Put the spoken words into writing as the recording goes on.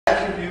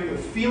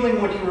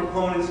feeling what your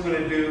opponent's going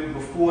to do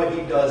before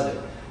he does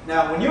it.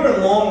 Now, when you're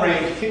in long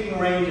range, kicking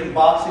range, and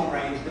boxing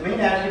range, the main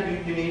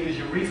attribute you need is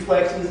your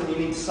reflexes, and you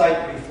need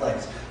sight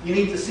reflex. You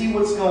need to see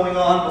what's going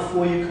on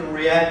before you can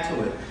react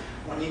to it.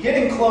 When you're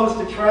getting close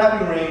to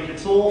trapping range,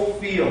 it's all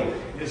feel.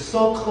 You're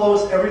so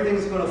close,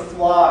 everything's going to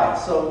fly.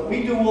 So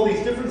we do all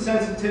these different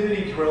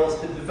sensitivity drills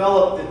to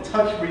develop the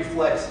touch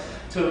reflex.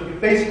 So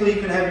basically you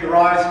can have your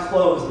eyes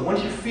closed, and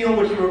once you feel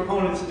what your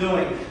opponent's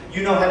doing,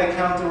 you know how to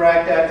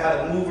counteract that,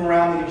 how to move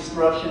around the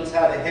obstructions,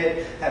 how to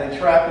hit, how to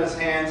trap his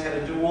hands, how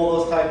to do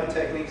all those type of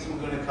techniques we're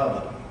going to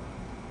cover.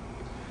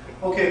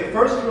 Okay, the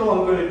first drill I'm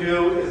going to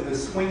do is the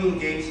swinging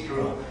gates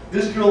drill.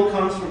 This drill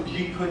comes from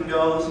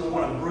Cuda. This is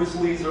one of Bruce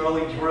Lee's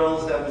early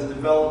drills that was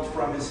developed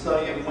from his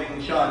study of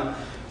Wing Chun.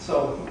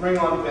 So bring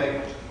on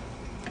Vic.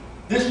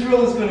 This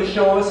drill is going to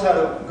show us how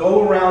to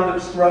go around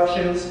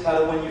obstructions, how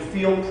to, when you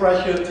feel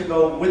pressure, to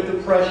go with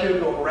the pressure,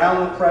 go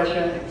around the pressure,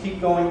 and keep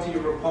going to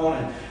your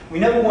opponent. We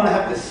never want to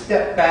have to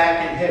step back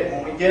and hit.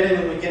 When we get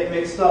in and we get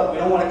mixed up, we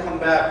don't want to come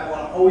back. We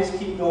want to always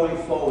keep going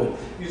forward,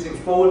 using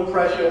forward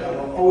pressure, and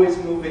we're always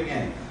moving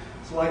in.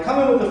 So when I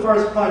come in with the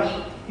first punch,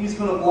 he's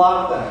going to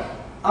block that.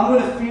 I'm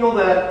going to feel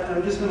that, and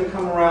I'm just going to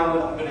come around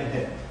and I'm going to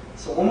hit.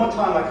 So one more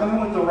time, I come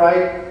in with the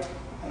right,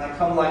 and I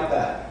come like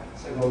that.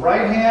 So I go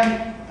right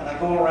hand, and I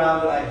go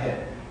around and I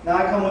hit. Now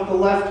I come with the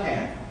left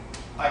hand.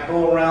 I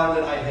go around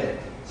and I hit.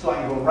 So I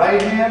can go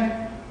right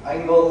hand, I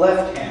can go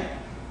left hand.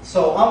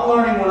 So I'm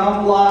learning when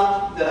I'm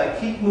blocked that I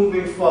keep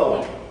moving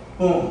forward.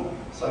 Boom.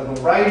 So I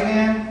go right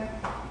hand,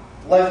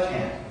 left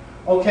hand.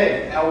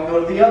 Okay, now we go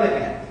to the other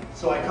hand.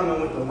 So I come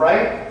in with the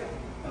right,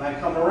 and I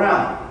come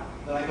around.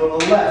 Then I go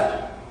to the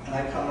left, and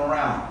I come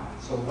around.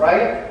 So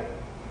right,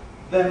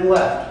 then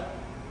left.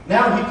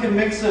 Now he can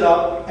mix it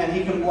up, and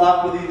he can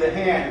block with either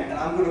hand, and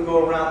I'm going to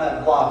go around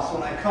that block. So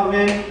when I come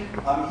in,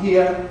 I'm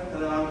here,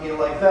 and then I'm here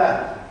like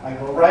that. I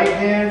go right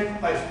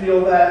hand, I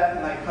feel that,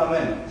 and I come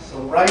in. So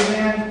right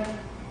hand,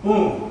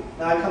 boom.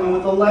 Now I come in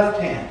with the left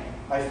hand.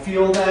 I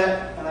feel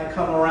that, and I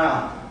come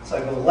around. So I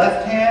go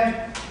left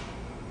hand,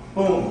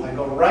 boom. I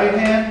go right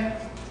hand,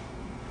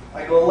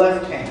 I go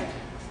left hand.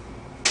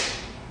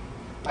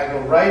 I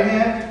go right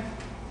hand,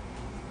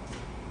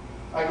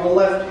 I go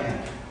left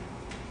hand.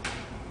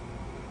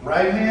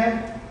 Right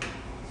hand,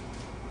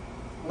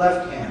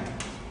 left hand.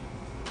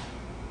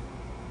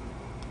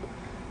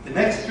 The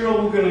next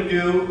drill we're going to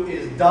do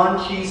is Dan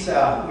Chi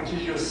Sao, which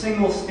is your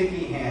single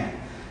sticky hand.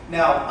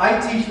 Now, I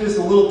teach this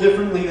a little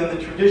differently than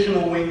the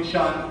traditional Wing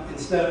Chun.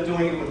 Instead of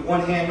doing it with one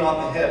hand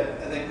on the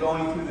hip and then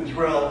going through the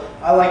drill,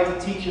 I like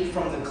to teach it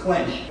from the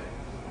clinch.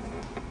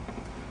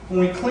 When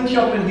we clinch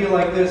up in here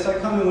like this, I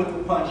come in with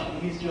the punch, and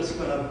he's just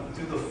going to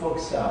do the Fook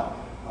Sao.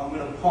 I'm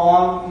going to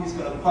palm, he's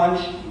going to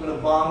punch, I'm going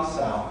to Bong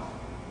Sao.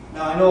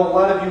 Now, I know a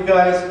lot of you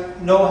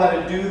guys know how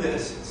to do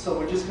this, so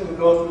we're just going to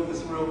go through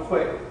this real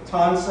quick.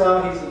 Tan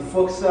Sao, he's in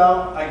Fook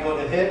Sao. I go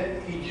to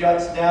hit, he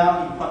juts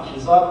down, he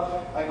punches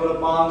up. I go to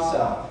Bong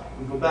Sao.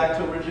 We go back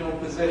to original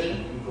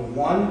position. We go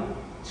 1,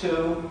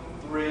 2,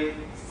 3,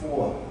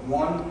 4.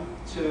 1,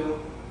 2,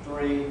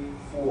 3,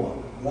 4.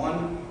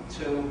 1,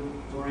 2,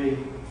 3,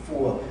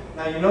 4.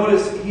 Now, you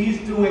notice he's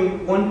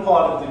doing one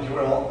part of the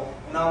drill,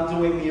 and I'm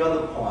doing the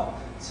other part.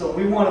 So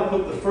we want to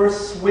put the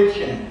first switch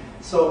in.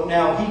 So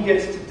now he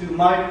gets to do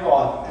my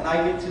part, and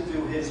I get to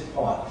do his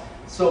part.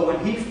 So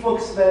when he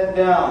fooks that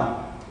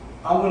down,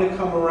 I'm going to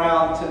come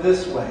around to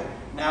this way.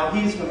 Now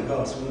he's going to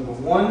go. So we're going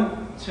to go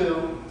 1,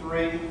 2,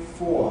 3,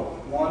 4.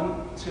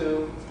 1,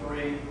 2,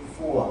 3,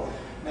 4.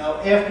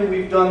 Now after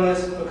we've done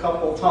this a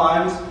couple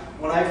times,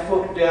 when I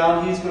fook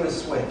down, he's going to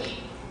switch.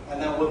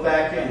 And then we're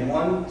back in.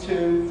 1,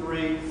 2,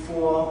 3,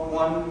 4.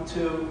 1,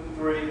 2,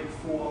 3,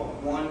 4.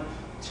 1,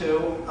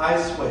 2. I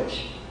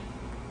switch.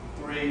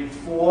 3,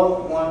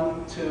 4,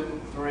 1,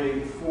 2, 3,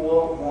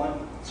 4,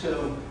 1,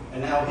 2,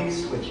 and now he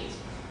switches.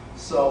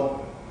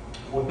 So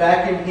we're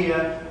back in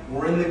here,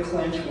 we're in the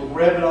clinch, we're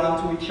grabbing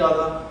onto each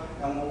other,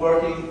 and we're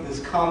working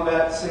this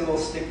combat single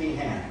sticky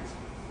hand.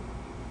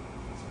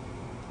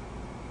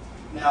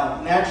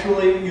 Now,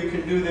 naturally, you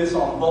can do this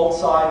on both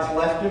sides,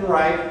 left and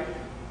right.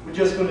 We're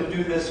just going to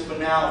do this for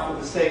now for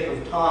the sake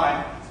of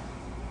time,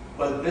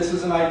 but this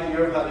is an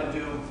idea of how to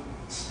do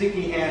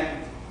sticky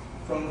hand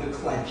from the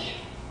clinch.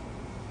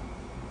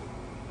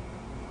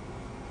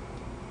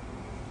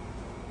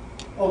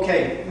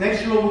 Okay,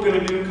 next drill we're going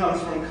to do comes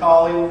from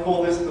Kali. We'll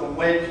call this the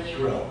wedge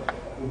drill.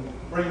 We'll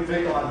bring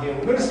Vic on here.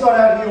 We're going to start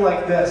out here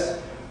like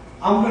this.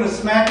 I'm going to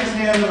smack his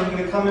hand, and I'm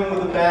going to come in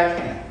with a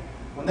backhand.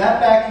 When that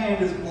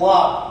backhand is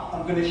blocked,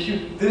 I'm going to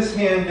shoot this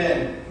hand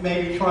in,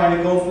 maybe trying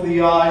to go for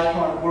the eyes,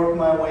 trying to work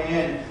my way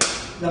in.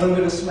 Then I'm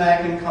going to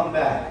smack and come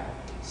back.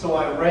 So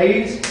I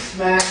raise,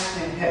 smack,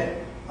 and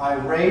hit. I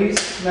raise,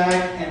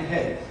 smack, and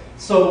hit.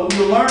 So what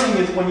you're learning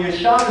is when your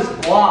shot is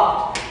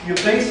blocked, you're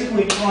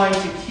basically trying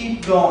to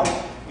keep going.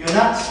 You're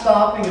not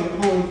stopping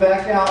and pulling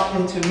back out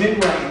into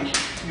mid-range.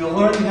 You're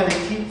learning how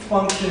to keep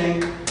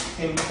functioning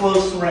in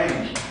close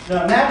range.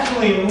 Now,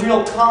 naturally, in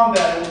real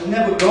combat, it would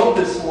never go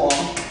this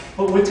long,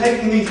 but we're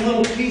taking these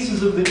little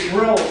pieces of the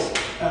drills,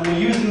 and we're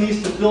using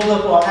these to build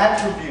up our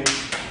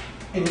attributes.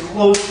 in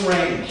close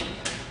range.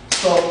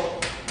 So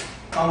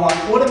I'm on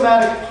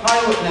automatic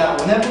pilot now.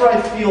 Whenever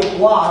I feel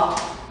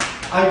blocked,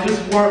 I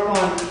just work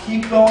on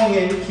keep going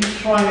in, keep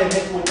trying to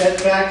hit with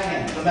that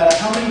backhand. No matter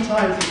how many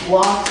times he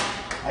blocks,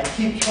 I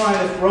keep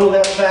trying to throw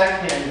that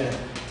backhand in.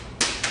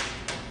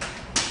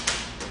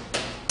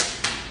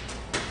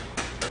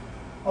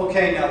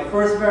 Okay, now the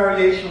first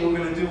variation we're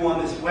going to do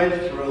on this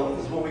wedge drill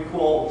is what we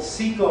call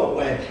Seco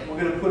wedge. We're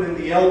going to put in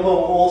the elbow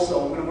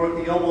also. We're going to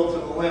work the elbow to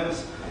the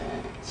limbs.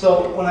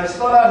 So when I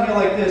start out here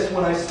like this,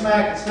 when I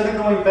smack, instead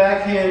of going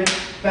backhand,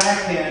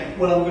 backhand,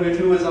 what I'm going to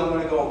do is I'm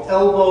going to go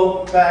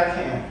elbow,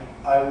 backhand.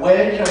 I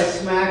wedge, I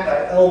smack,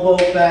 I elbow,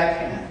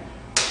 backhand.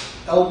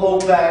 Elbow,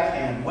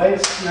 backhand.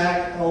 Wedge,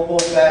 smack, elbow,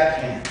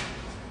 backhand.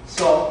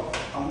 So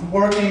I'm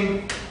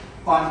working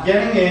on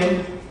getting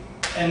in,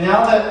 and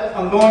now that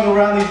I'm going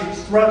around these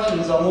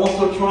obstructions, I'm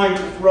also trying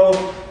to throw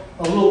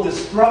a little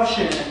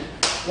destruction in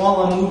while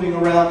I'm moving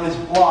around these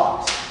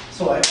blocks.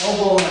 So I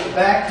elbow and I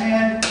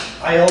backhand,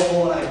 I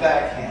elbow and I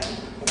backhand.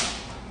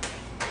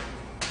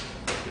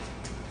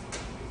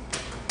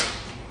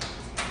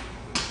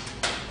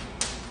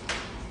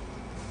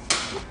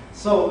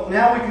 So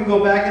now we can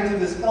go back into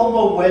this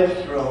elbow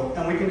wedge drill,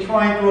 and we can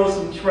try and throw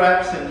some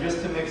traps in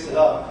just to mix it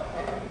up.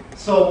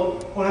 So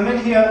when I'm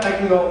in here, I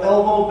can go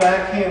elbow,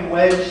 backhand,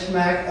 wedge,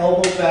 smack,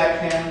 elbow,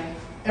 backhand.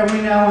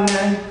 Every now and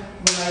then,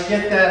 when I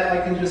get that,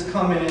 I can just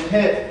come in and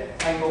hit.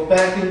 I go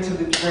back into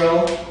the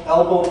drill,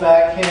 elbow,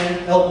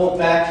 backhand,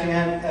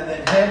 and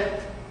then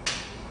hit.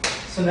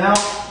 So now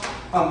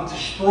I'm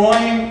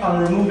destroying,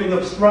 I'm removing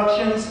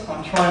obstructions,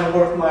 I'm trying to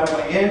work my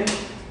way in.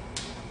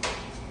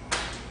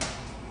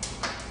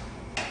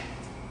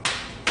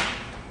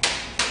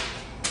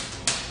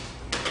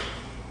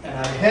 And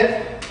I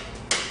hit.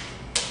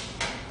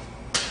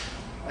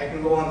 I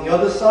can go on the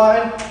other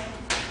side.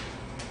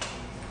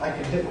 I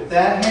can hit with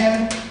that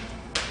hand.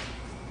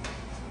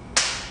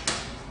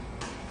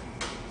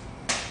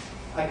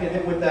 I can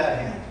hit with that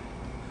hand.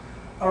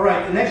 All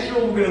right, the next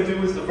drill we're going to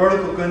do is the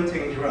vertical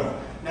gunting drill.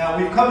 Now,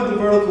 we've covered the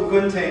vertical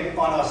gunting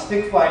on our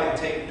stick fighting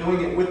tape,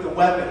 doing it with the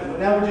weapon, but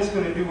now we're just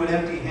going to do an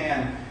empty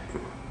hand.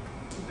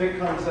 Vic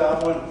comes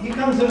out. When he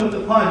comes in with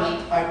the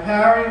punch, I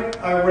parry,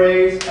 I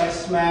raise, I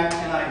smack,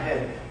 and I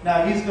hit.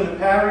 Now, he's going to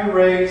parry,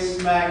 raise,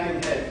 smack,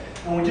 and hit.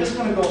 And we're just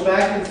going to go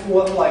back and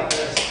forth like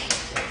this.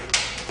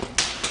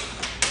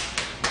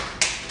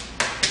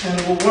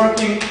 And we're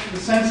working the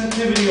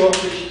sensitivity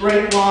off the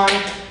straight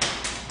line.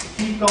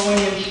 Keep going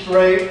in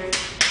straight.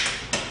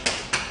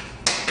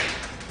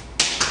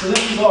 So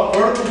this is our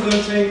vertical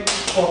gunting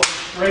off the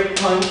straight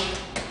punch.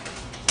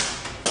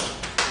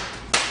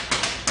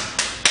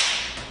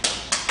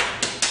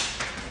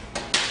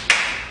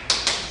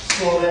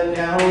 Slow that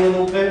down a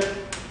little bit.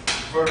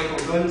 Vertical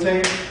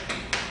gunting.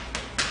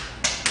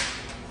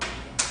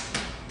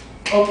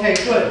 Okay,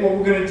 good. What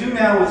we're going to do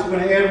now is we're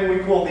going to add what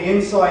we call the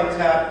inside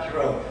tap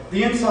drill.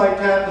 The inside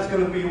tap is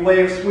going to be a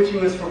way of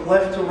switching this from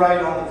left to right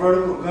on the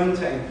vertical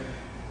gunting.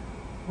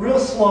 Real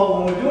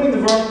slow, when we're doing the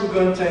vertical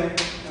gunting,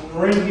 and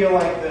we're in here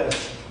like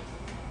this,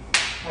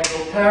 I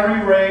go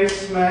parry,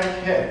 raise, smack,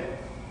 hit.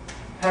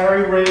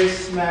 Parry,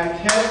 raise, smack,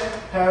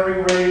 hit.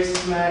 Parry, raise,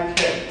 smack,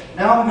 hit.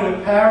 Now I'm going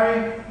to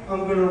parry,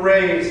 I'm going to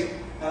raise,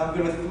 and I'm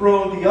going to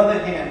throw the other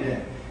hand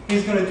in.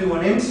 He's going to do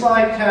an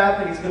inside tap,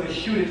 and he's going to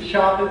shoot a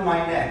chop at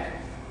my neck.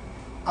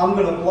 I'm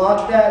going to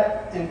block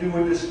that and do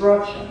a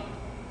destruction.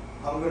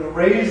 I'm going to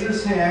raise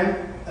this hand,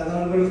 and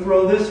then I'm going to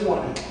throw this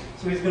one in.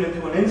 So he's going to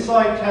do an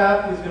inside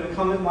tap, he's going to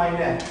come at my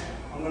neck.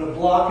 I'm going to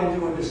block and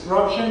do a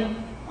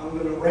destruction. I'm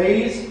going to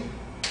raise,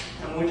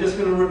 and we're just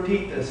going to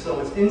repeat this. So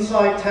it's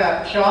inside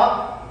tap,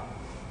 chop,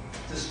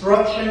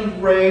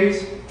 destruction,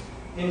 raise,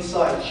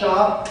 inside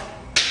chop.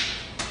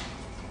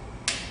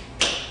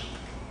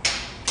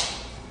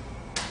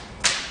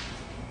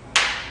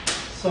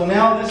 So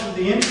now this is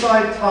the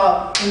inside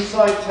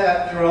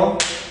tap drill.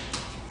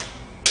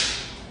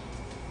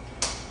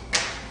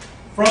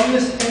 From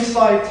this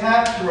inside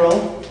tap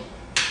drill,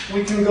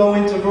 we can go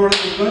into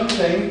vertical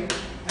gunting,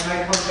 and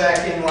I come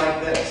back in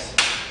like this.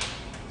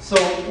 So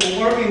we're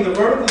working the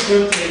vertical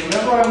gunting.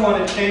 Whenever I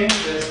want to change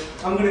this,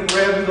 I'm going to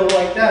grab and go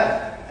like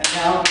that. And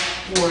now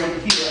we're in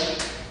here.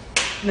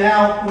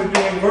 Now we're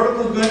doing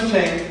vertical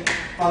gunting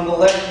on the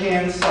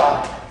left-hand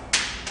side.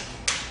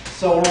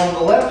 So we're on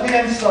the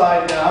left-hand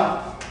side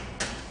now.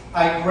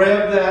 I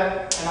grab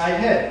that and I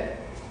hit.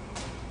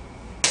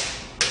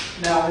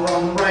 Now we're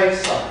on the right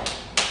side.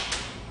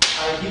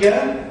 I hit,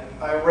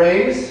 I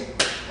raise,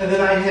 and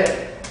then I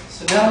hit.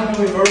 So now we're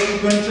doing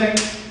vertical gunting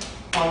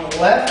on the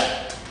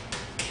left.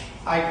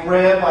 I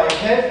grab, I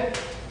hit.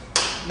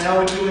 Now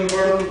we're doing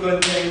vertical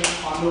gunting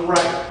on the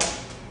right.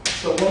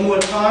 So one more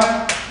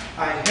time.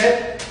 I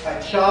hit, I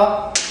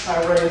chop,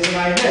 I raise, and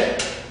I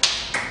hit.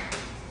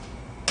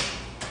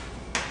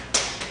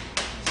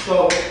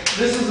 So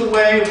this is a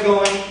way of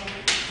going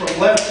from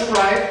left to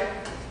right.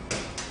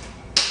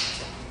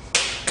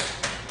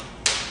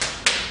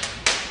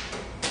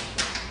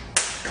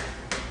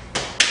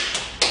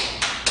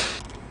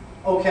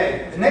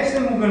 Okay, the next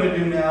thing we're going to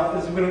do now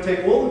is we're going to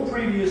take all the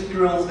previous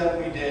drills that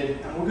we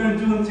did and we're going to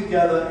do them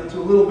together into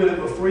a little bit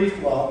of a free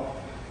flow.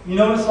 You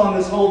notice on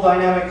this whole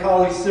Dynamic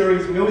Collie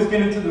series, we always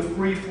get into the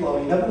free flow.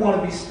 You never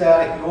want to be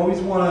static. You always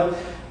want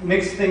to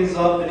mix things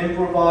up and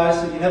improvise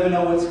so you never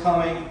know what's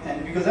coming.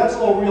 And because that's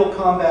all real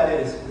combat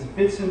is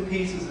bits and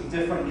pieces of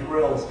different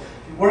drills.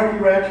 If you work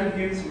your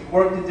attributes and you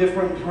work the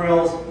different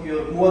drills,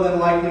 you're more than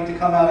likely to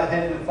come out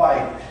ahead in the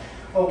fight.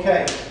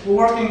 Okay, we're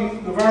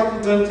working the vertical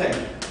gun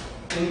tank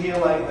in here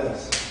like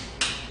this.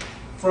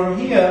 From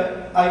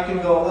here, I can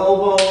go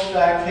elbow,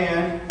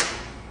 backhand,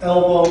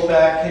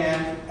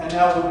 and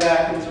now we're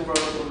back into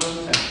vertical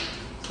gun tank.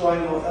 So I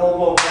can go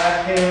elbow,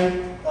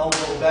 backhand,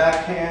 elbow,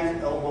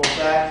 backhand, elbow,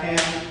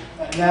 backhand,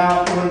 and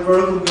now we're in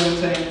vertical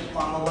gun tank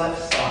on the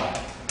left side.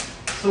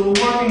 So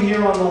we're working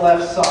here on the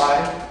left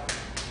side.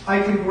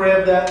 I can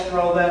grab that,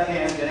 throw that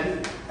hand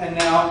in, and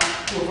now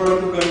we're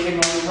vertical gun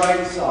tank on the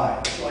right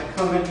side. So I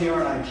come in here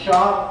and I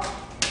chop,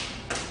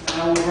 and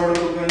now we're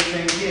vertical gun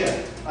tank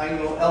here. I can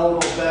go elbow,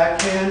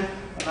 backhand,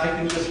 and I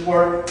can just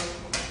work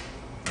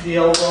the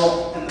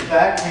elbow and the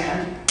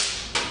backhand,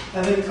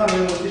 and then come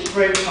in with the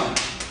straight punch.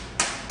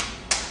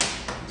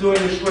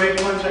 Doing the straight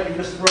punch, I can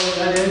just throw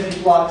that in,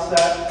 he blocks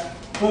that,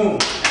 boom, and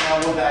now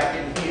we're back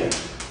in here.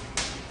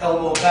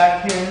 Elbow,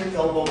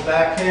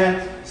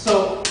 backhand.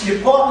 So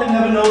your partner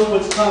never knows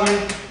what's coming.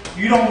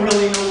 You don't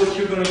really know what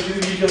you're going to do.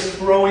 You're just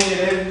throwing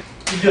it in.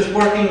 You're just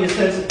working your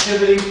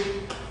sensitivity.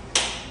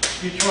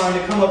 You're trying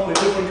to come up with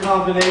different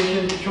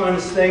combinations. You're trying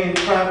to stay in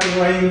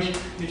trapping range.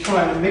 You're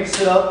trying to mix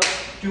it up,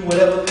 do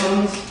whatever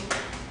comes.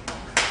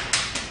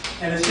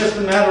 And it's just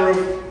a matter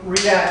of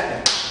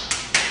reacting.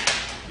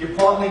 Your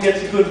partner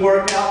gets a good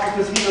workout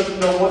because he doesn't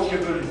know what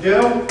you're going to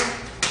do.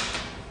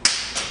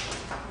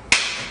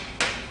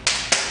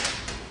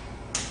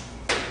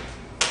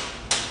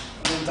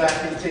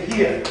 Back into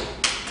here.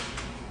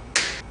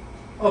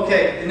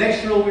 Okay, the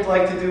next drill we'd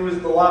like to do is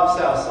the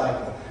Lopsow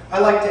cycle. I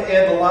like to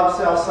add the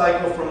Lopsow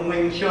cycle from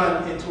Wing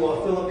Chun into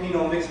a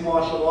Filipino mixed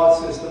martial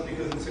arts system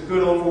because it's a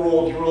good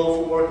overall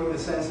drill for working the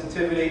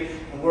sensitivity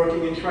and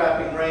working in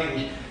trapping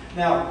range.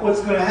 Now,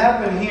 what's going to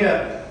happen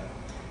here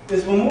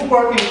is when we're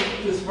working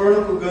this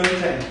vertical gun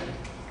tank,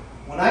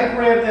 when I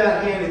grab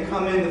that hand and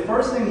come in, the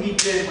first thing he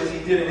did was he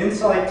did an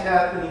inside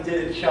tap and he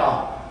did a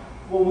chop.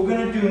 What we're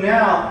going to do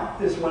now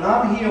is when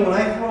I'm here, when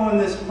I throw in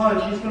this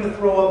punch, he's going to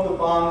throw up the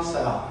bang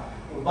sao.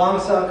 The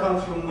bang sao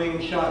comes from Wing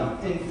Chun.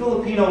 In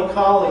Filipino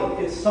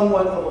Collie, it's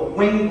somewhat of a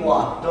wing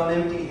block done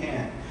empty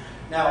hand.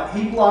 Now,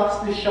 he blocks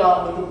the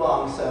shot with the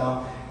bang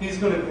sao. He's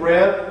going to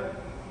grab,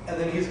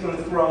 and then he's going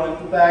to throw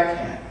in the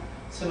backhand.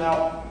 So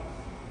now,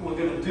 we're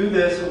going to do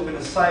this, and we're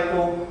going to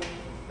cycle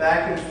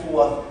back and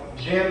forth,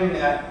 jamming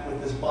that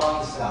with this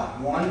bang sao.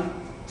 1,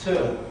 2,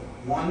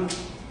 1,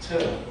 2,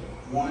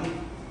 1,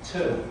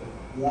 2.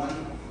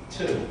 1,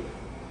 2.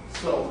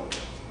 So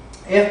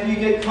after you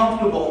get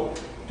comfortable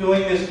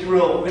doing this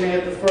drill, we're going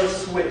to add the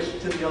first switch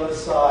to the other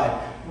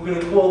side. We're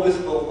going to call this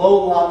the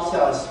low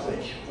Lopsow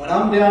switch. When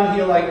I'm down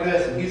here like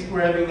this and he's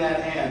grabbing that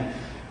hand,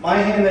 my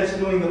hand that's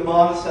doing the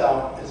bang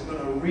sao is going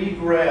to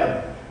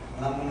re-grab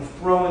and I'm going to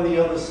throw in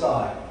the other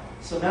side.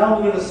 So now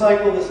we're going to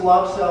cycle this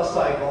Lopsow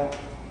cycle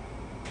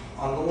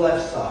on the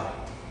left side.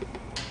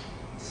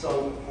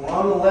 So we're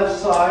on the left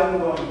side,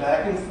 we're going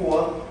back and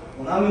forth.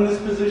 When I'm in this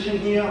position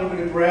here, I'm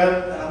going to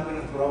grab and I'm going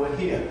to throw it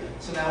here.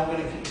 So now we're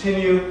going to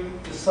continue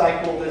to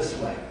cycle this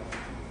way.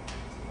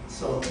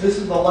 So this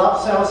is the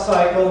Lopsow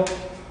cycle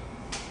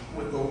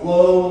with the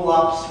low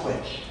lop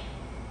switch.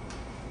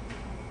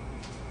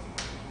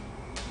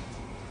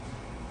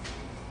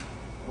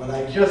 What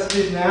I just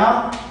did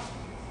now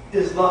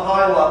is the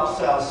high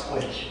Lopsow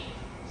switch.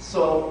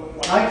 So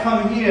when I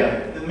come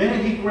here, the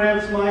minute he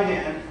grabs my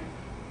hand,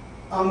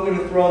 I'm going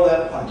to throw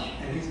that punch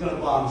and he's going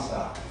to bang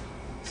sao.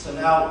 So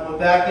now we're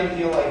back in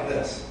here like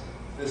this.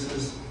 This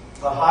is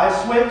the high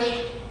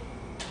switch,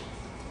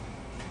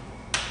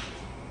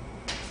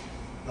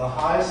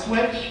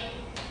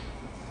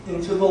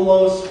 into the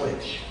low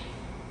switch.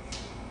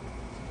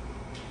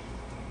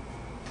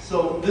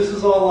 So this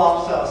is our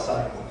Lopsow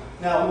cycle.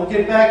 Now we'll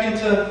get back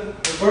into the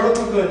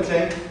vertical gun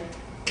tank,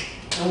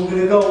 and we're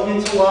going to go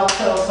into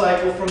Lopsow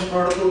cycle from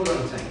vertical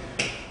gun tank.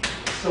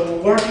 So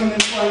we're working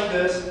this like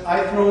this.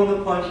 I throw in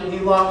the punch and he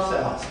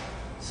Lopsows.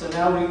 So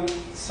now we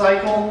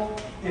cycle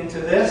into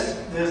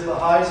this. There's the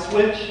high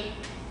switch.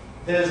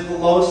 There's the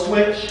low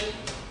switch.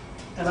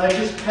 And I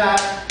just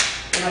pat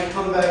and I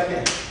come back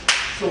in.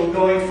 So we're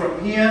going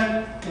from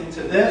here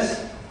into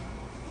this.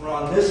 We're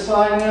on this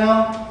side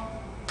now.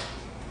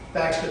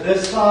 Back to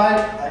this side.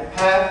 I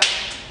pat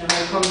and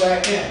I come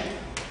back in.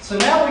 So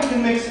now we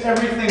can mix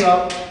everything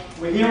up.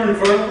 We're here in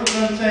vertical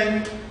gun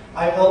tank.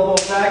 I elbow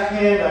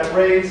backhand. I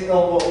raise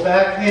elbow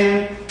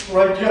backhand.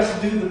 Or I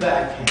just do the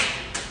backhand.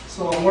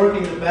 So I'm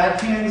working the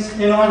backhands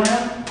in on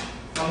him.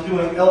 I'm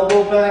doing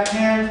elbow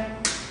backhand,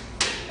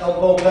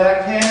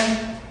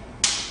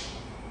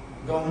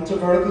 going into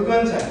vertical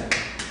gun tank.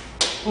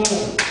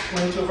 Boom,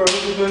 went to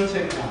vertical gun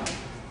tank now.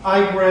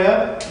 I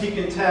grab, he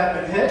can tap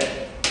and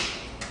hit.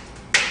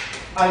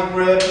 I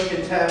grab, he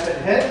can tap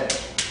and hit.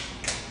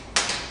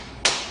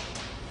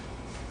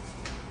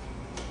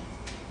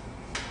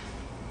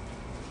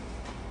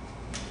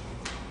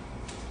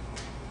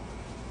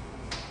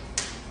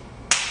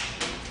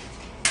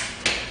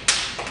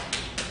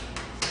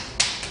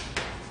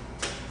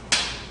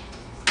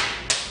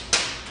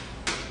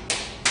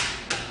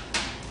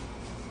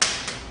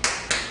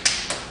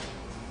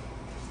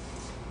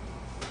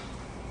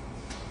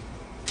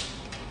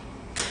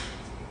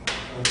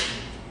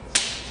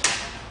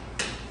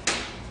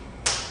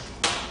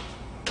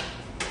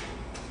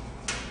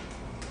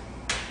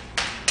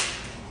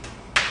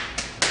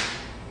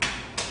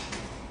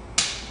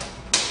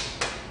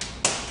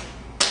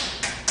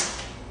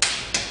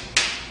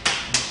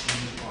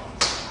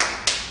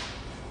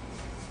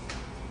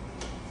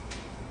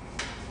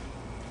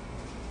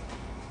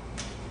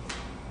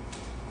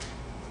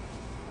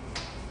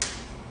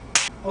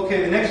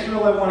 Okay, the next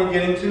drill I want to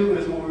get into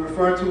is what we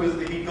refer to as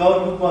the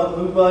higod, hubud,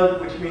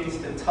 lubud, which means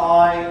to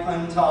tie,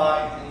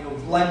 untie, and you're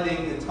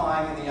blending the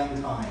tying and the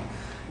untying.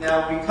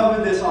 Now, we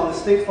covered this on the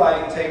stick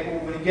fighting tape, but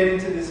we're going to get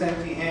into this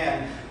empty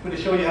hand. I'm going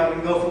to show you how we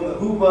can go from the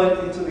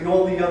hubud into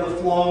all the other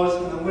flows,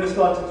 and then we're going to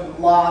start to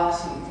do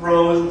locks and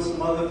throws and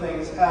some other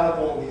things out of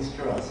all these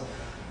drills.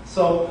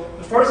 So,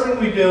 the first thing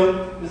we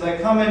do is I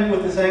come in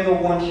with this angle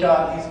one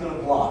shot, he's going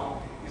to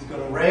block. He's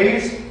going to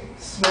raise,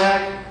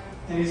 smack,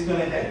 and he's going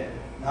to hit.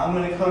 Now I'm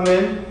going to come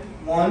in,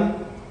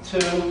 1, 2,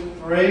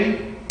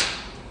 3.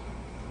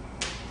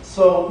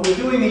 So we're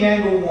doing the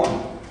angle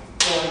 1.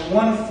 So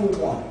 1 for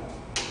 1.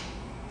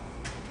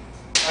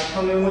 I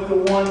come in with the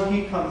 1,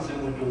 he comes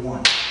in with the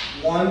 1.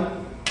 1,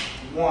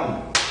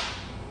 1.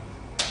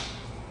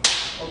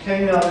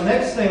 Okay, now the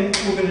next thing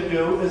we're going to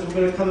do is we're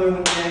going to come in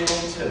with the angle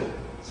 2.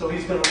 So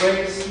he's going to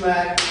raise,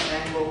 smack,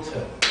 and angle 2.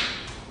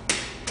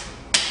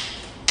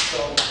 So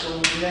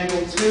with the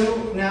angle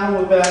 2, now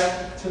we're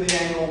back to the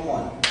angle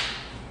 1.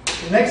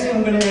 The next thing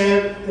I'm going to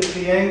add is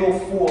the angle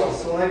 4.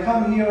 So when I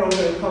come here, I'm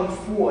going to come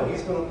 4.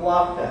 He's going to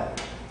block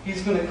that.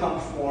 He's going to come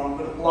 4. I'm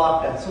going to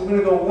block that. So we're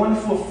going to go 1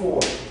 for 4.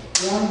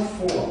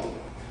 1, 4.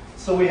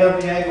 So we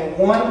have the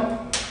angle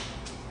 1.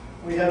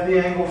 We have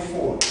the angle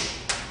 4.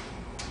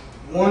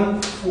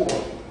 1, 4.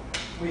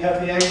 We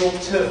have the angle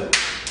 2.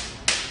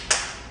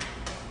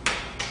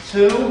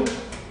 2,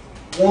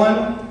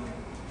 1,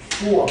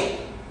 4.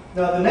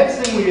 Now the next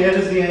thing we add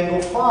is the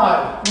angle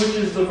 5, which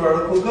is the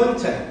vertical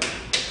gunting.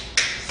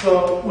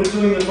 So we're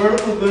doing the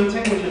vertical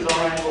gunting, which is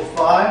our angle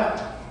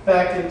 5,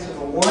 back into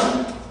the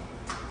 1.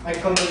 I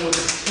come in with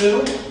a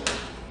 2,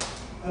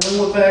 and then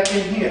we're back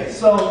in here.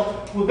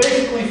 So we're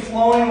basically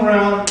flowing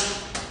around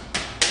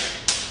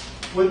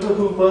with the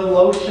hubud,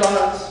 low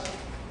shots,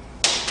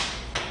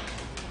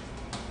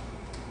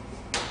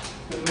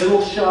 the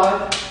middle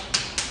shot,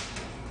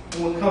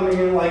 and we're coming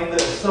in like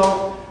this.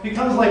 So it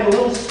becomes like a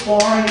little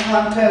sparring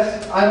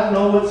contest. I don't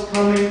know what's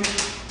coming.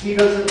 He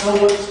doesn't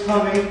know what's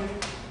coming.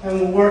 And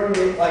we're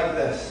working it like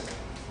this.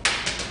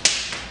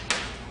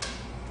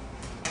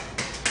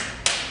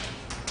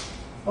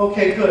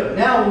 Okay, good.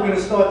 Now we're going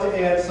to start to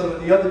add some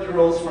of the other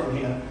drills from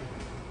here.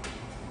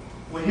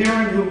 We're here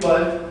in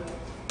hubud.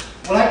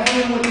 When I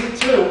come in with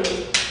the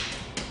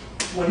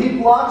 2, when he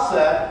blocks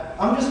that,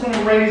 I'm just going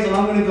to raise and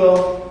I'm going to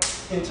go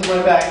into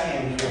my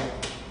backhand drill.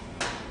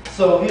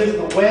 So here's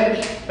the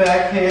wedge,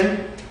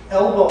 backhand,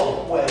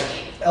 elbow,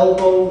 wedge,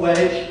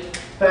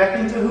 back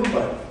into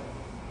hubud.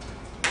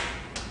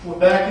 We're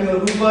back in the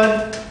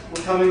hubud.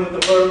 We're coming with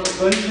the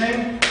vertical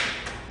gunting.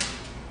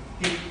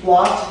 He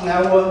blocks.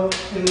 Now we're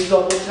in the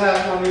double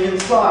tap on the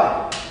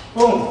inside.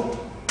 Boom.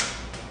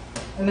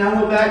 And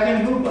now we're back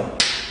in hubud.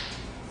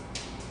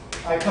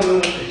 I come in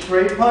with the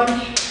straight punch.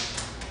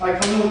 I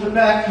come in with the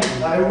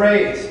backhand. I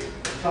raise.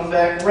 I come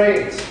back,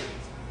 raise.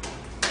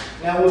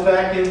 Now we're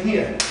back in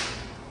here.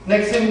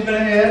 Next thing we're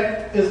going to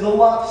add is the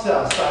lock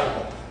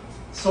cycle.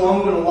 So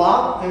I'm going to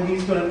lock, and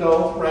he's going to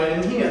go right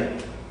in here.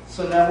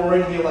 So now we're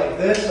in here like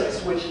this. I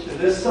switch to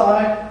this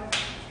side.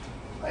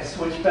 I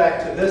switch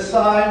back to this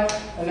side.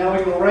 And now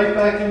we go right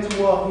back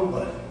into our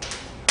hubud.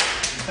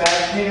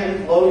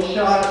 Backhand, low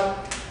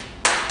shot,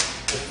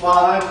 to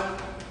 5.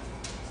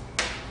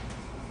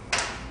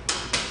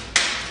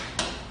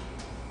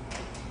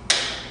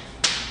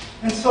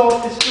 And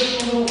so it's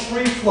just a little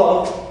free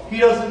flow. He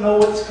doesn't know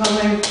what's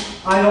coming.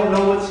 I don't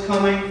know what's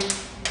coming.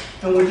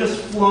 And we're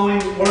just flowing,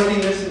 working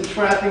this in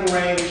trapping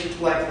range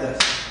like this.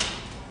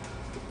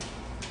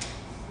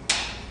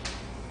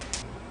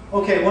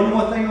 Okay, one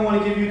more thing I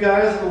want to give you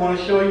guys. I want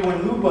to show you in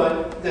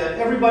hubud that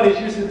everybody's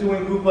used to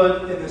doing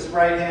hubud in this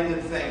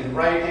right-handed thing. The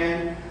right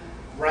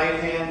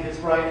hand, his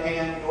right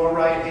hand, your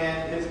right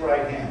hand, his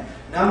right hand.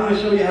 Now I'm going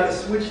to show you how to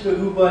switch the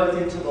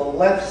hubud into the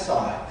left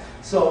side.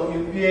 So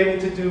you'll be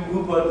able to do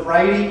hubud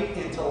righty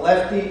into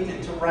lefty,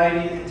 into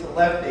righty, into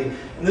lefty.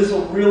 And this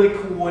will really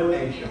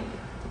coordinate you.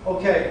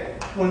 Okay,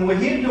 when we're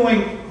here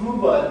doing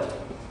hubud,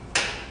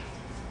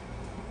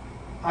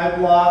 I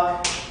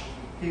block,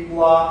 he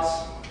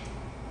blocks.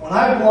 When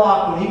I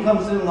block, when he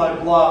comes in and I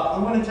block,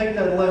 I'm going to take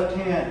that left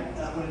hand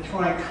and I'm going to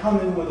try and come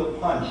in with a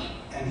punch.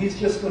 And he's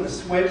just going to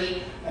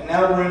switch and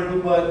now we're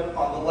in hubud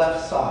on the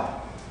left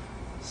side.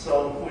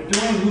 So we're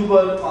doing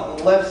hubud on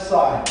the left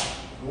side.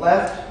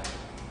 Left,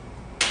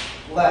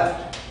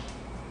 left.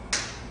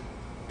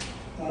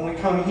 When we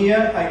come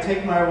here, I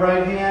take my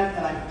right hand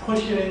and I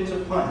push it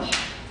into punch.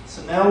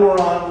 So now we're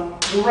on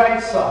the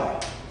right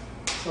side.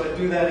 So I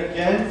do that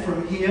again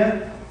from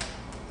here.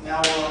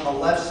 Now we're on the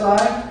left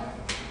side.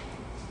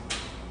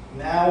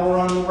 Now we're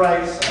on the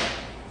right side.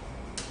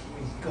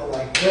 We go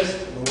like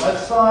this to the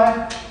left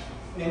side,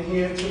 and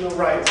here to the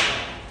right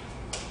side.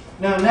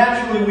 Now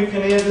naturally we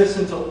can add this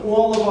into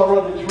all of our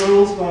other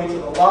drills, going to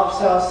the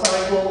lopsow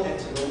cycle,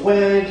 into the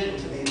wedge,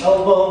 into the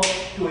elbow,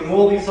 doing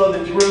all these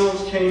other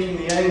drills, changing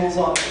the angles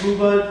on the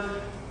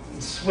hubud,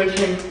 and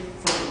switching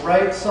from the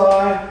right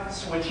side,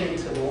 switching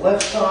to the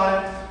left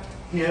side,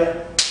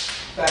 here,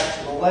 back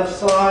to the left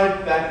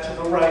side, back to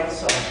the right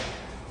side.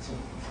 So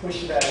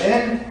push that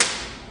in,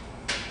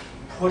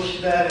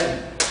 push that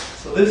in.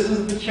 So this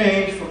is the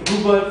change from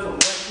hubud from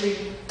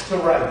lefty to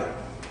righty.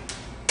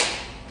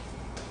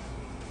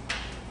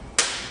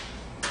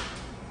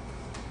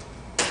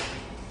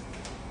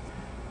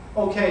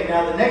 Okay,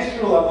 now the next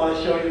drill I want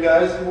to show you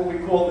guys is what we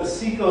call the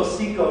Seco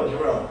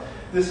drill.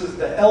 This is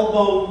the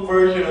elbow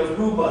version of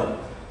hubud.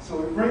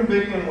 So we bring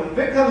Vic in. When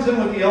Vic comes in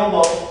with the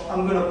elbow,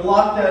 I'm going to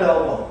block that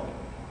elbow.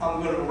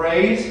 I'm going to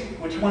raise,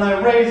 which when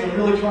I raise, I'm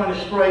really trying to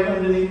strike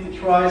underneath the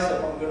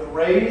tricep. I'm going to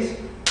raise,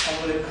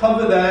 I'm going to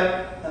cover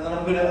that, and then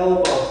I'm going to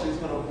elbow. So he's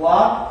going to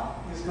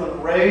block, he's going to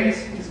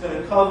raise, he's going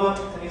to cover,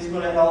 and he's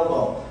going to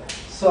elbow.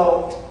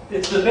 So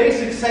it's the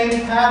basic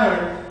same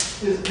pattern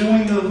as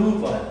doing the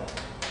hubud.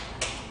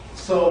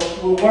 So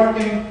we're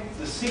working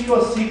the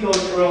Seco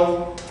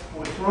drill.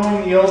 We're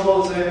throwing the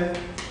elbows in.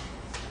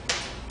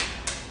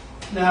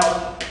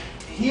 Now,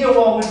 here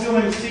while we're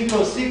doing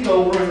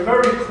Seco, we're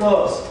very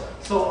close.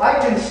 So I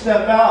can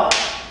step out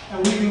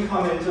and we can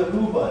come into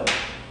hubud.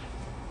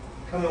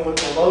 Come in with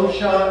the low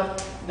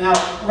shot. Now,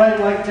 right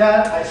like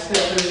that, I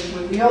step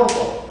in with the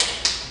elbow.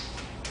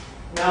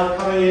 Now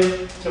coming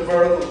in to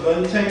vertical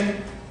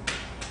gunting.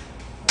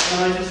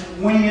 And I just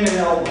wing in an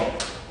elbow.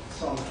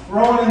 So I'm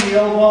throwing in the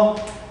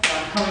elbow.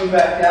 Coming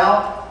back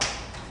out,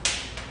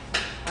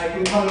 I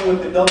can come in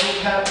with the double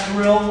tap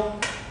drill,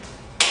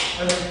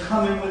 and then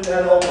come in with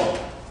that elbow.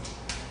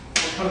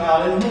 We'll come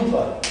out in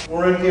hubud.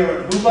 We're in here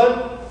in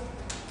hubud.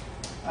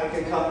 I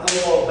can come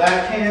elbow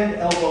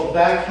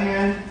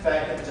backhand,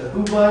 back into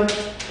hubud,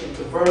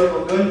 into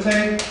vertical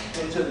gunting,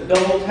 into the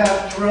double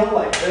tap drill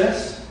like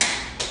this,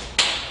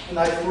 and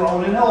I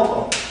throw in an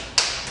elbow.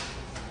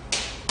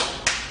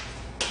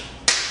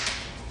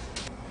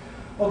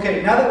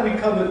 Okay, now that we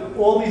covered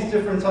all these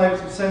different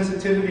types of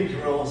sensitivity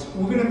drills,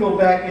 we're going to go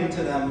back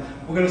into them.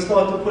 We're going to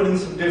start to put in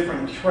some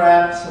different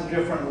traps, some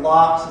different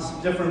locks, and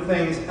some different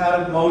things out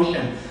of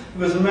motion.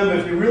 Because remember,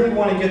 if you really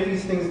want to get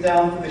these things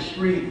down for the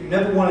street, you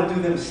never want to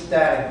do them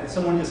static, with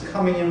someone just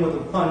coming in with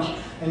a punch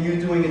and you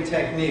doing a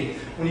technique.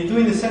 When you're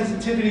doing the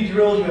sensitivity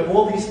drills, you have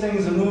all these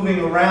things are moving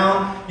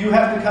around. You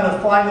have to kind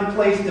of find a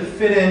place to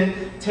fit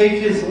in,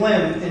 take his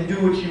limb, and do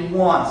what you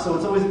want. So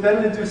it's always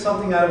better to do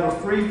something out of a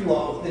free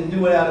flow than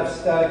do it out of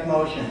static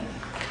motion.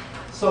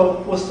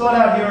 So we'll start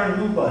out here in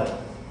hubud.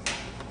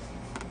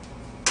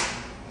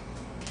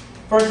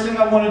 First thing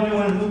I want to do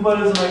in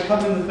hubud is when I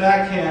come in the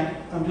backhand,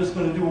 I'm just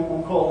going to do what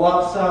we'll call a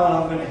lopsow, and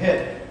I'm going to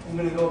hit. I'm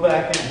going to go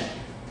back in.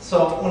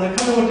 So when I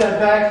come in with that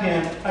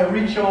backhand, I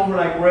reach over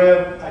and I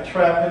grab, I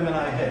trap him, and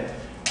I hit.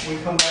 We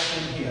come back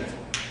in here.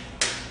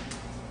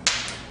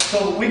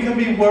 So we can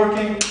be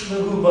working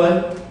the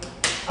hubud.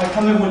 I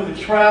come in with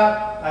the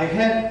trap, I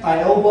hit,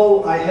 I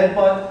elbow, I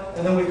headbutt,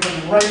 and then we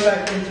come right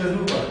back into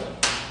hubud.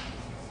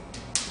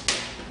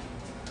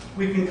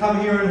 We can come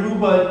here in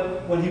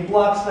hubud. When he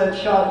blocks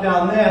that shot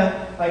down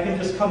there, I can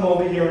just come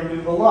over here and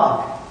do the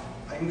lock.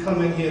 I can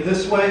come in here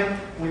this way,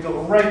 we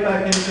go right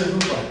back into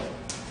hubud.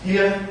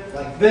 Here,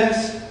 like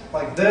this,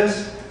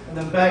 and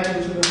then back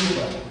into the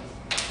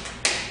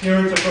hubud. Here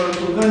into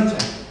vertical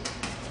gunting.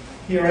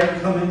 Here I can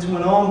come into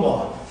an arm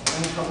bar,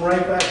 and come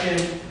right back in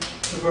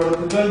to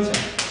vertical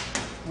gunting.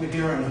 We're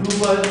here in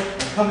hubud,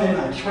 I come in,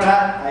 I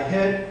trap, I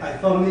hit, I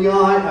thumb the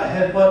eye, I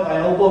headbutt, I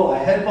elbow, I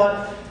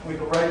headbutt, we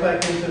go right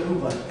back into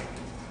hubud.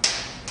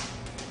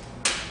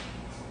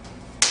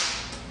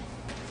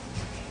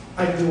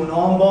 I can do an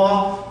arm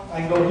bar,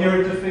 I can go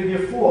here into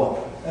figure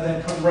 4, and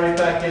then come right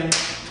back in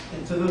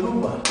into the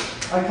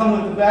hubud. I come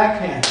with the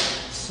backhand,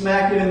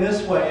 smack it in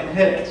this way, and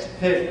hit,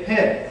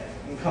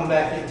 and come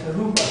back into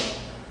hubud.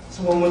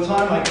 So one more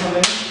time, I come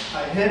in,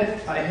 I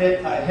hit,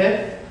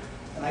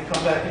 and I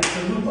come back into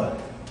hubud.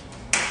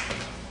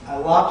 I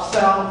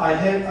lopsow, I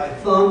hit, I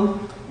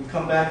thumb, and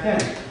come back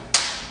in.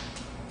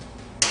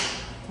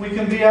 We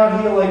can be out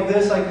here like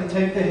this. I can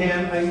take the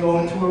hand, I can go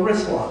into a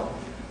wrist lock.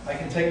 I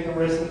can take the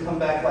wrist and come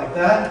back like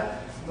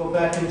that, and go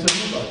back into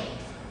hubud.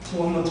 So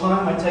one more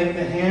time, I take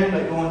the hand,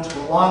 I go into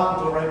a lock,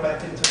 and go right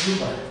back into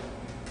hubud.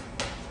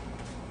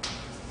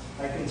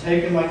 I can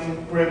take him, I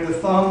can grab the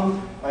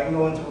thumb, I can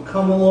go into a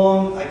come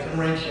along, I can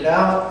wrench it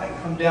out, I can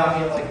come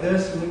down here like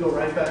this, and we go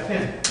right back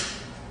in.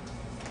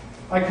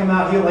 I come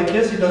out here like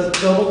this, he does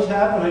a double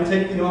tap, and I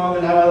take the arm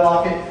and now I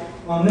lock it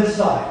on this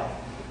side.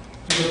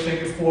 We go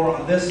figure 4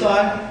 on this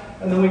side,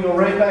 and then we go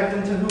right back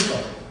into hoop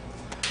up.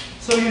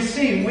 So you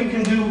see, we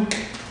can do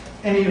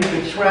any of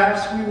the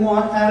traps we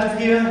want out of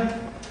here.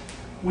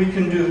 We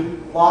can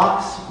do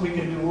locks, we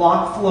can do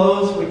lock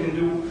flows, we can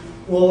do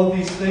all of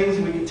these things.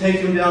 We can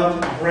take them down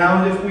to the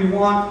ground if we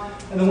want,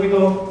 and then we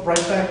go right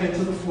back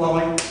into the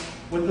flowing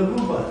with the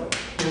hoop.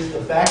 Here's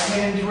the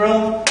backhand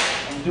drill.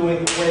 I'm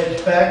doing the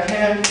wedge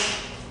backhand.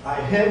 I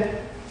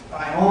hit,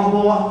 I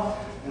armbar,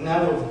 and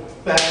now we're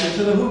back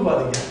into the hoop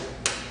again.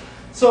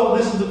 So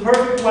this is the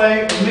perfect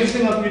way of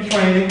mixing up your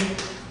training,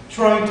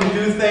 trying to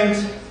do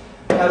things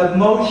out of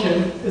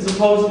motion as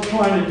opposed to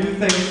trying to do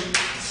things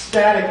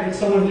static with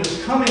someone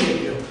just coming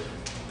at you.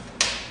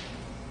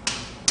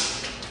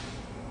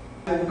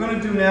 What we're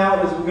going to do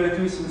now is we're going to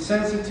do some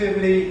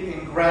sensitivity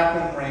and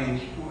grappling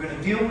range. We're going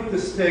to deal with the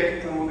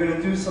stick, and we're going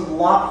to do some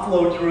lock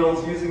flow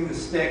drills using the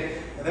stick,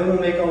 and then we'll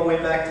make our way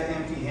back to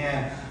empty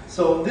hand.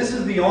 So this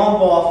is the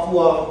armbar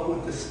flow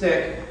with the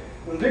stick.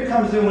 When he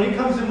comes in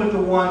with the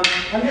 1,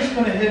 I'm just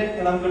going to hit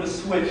and I'm going to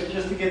switch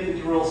just to get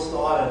the drill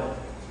started.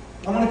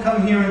 I'm going to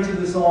come here into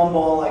this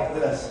armbar like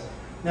this.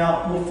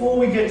 Now, before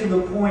we get to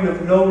the point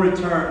of no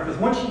return, because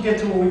once you get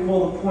to what we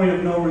call the point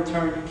of no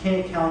return, you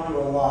can't counter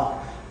a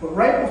lock. But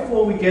right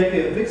before we get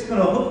there, Vic's going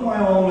to hook my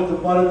arm with the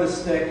butt of the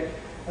stick,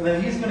 and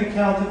then he's going to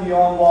counter the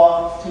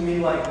armbar to me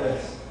like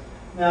this.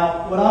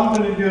 Now, what I'm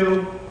going to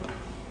do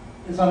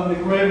is I'm going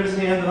to grab his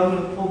hand and I'm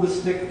going to pull the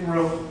stick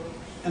through,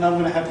 and I'm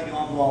going to have the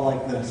armbar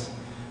like this.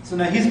 So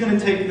now he's going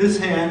to take this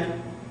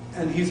hand,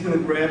 and he's going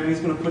to grab and he's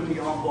going to put the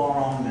armbar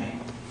on me.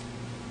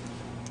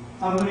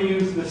 I'm going to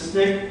use the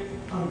stick,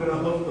 I'm going to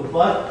hook the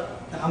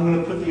butt, and I'm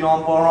going to put the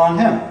armbar on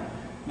him.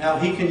 Now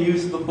he can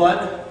use the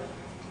butt,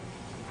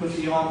 put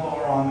the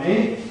armbar on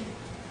me.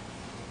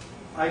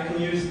 I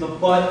can use the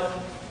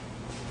butt,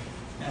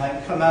 and I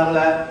can come out of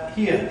that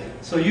here.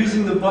 So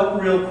using the butt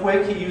real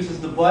quick, he uses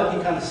the butt,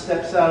 he kind of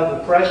steps out of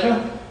the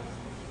pressure,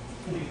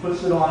 and he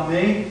puts it on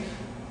me.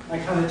 I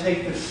kind of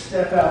take this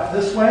step out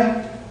this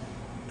way,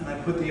 and I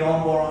put the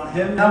armbar on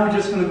him. Now we're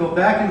just going to go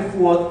back and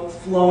forth,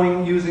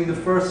 flowing, using the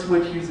first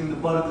switch, using the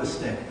butt of the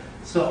stick.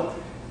 So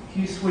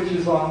he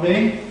switches on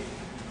me,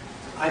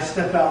 I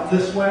step out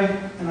this way,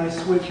 and I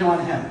switch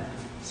on him.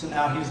 So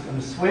now he's going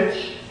to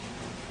switch,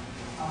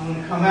 I'm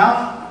going to come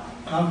out,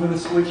 and I'm going to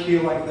switch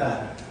here like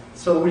that.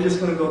 So we're just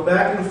going to go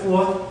back and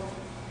forth.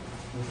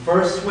 The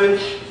first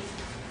switch,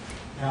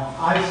 now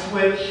I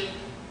switch,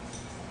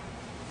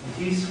 and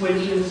he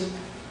switches,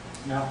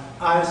 now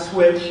I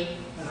switch,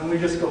 and then we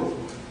just go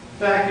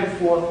back and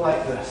forth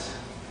like this.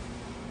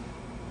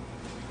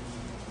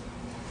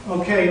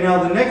 Okay,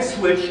 now the next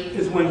switch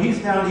is when he's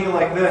down here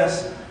like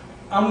this,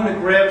 I'm going to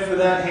grab for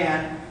that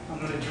hand, I'm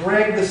going to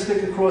drag the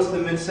stick across the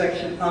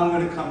midsection, I'm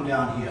going to come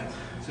down here.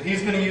 So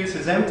he's going to use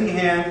his empty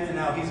hand, and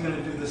now he's going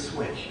to do the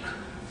switch.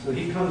 So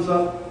he comes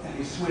up and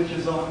he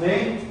switches on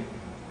me.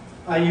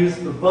 I use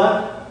the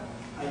butt,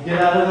 I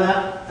get out of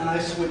that, and I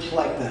switch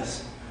like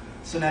this.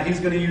 So now he's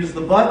going to use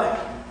the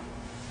butt.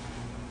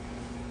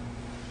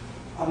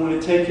 I'm going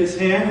to take his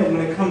hand, I'm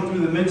going to come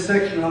through the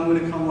midsection, and I'm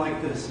going to come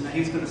like this. Now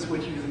he's going to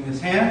switch using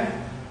his hand.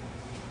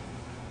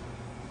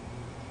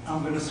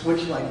 I'm going to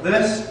switch like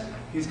this.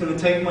 He's going to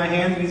take my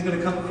hand, and he's going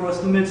to come across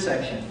the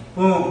midsection.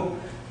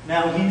 Boom.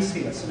 Now he's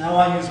here. So now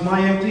I use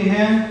my empty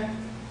hand,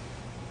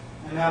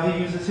 and now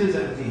he uses his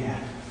empty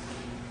hand.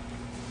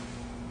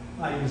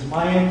 I use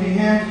my empty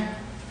hand,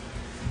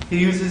 he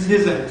uses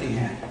his empty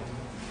hand.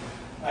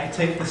 I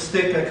take the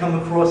stick, I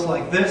come across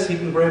like this, he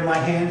can grab my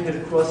hand, hit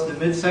across the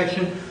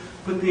midsection,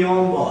 put the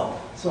armbar.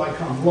 So I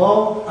come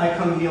low, I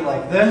come here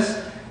like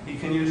this, he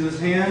can use his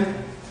hand,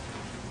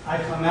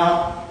 I come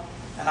out,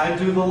 and I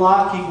do the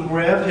lock, he can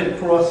grab, hit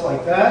across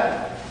like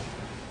that.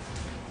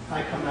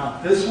 I come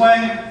out this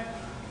way,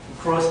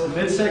 across the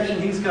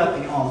midsection, he's got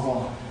the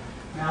armbar.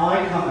 Now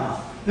I come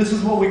out. This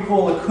is what we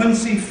call a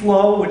Kunzi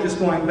flow. We're just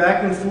going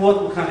back and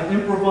forth. We're kind of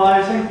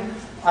improvising.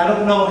 I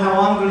don't know how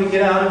I'm going to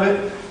get out of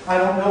it. I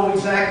don't know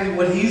exactly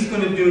what he's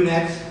going to do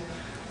next.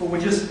 But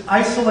we're just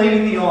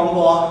isolating the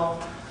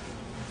armbar,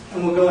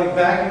 and we're going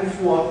back and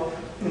forth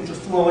into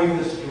flowing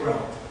this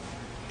drill.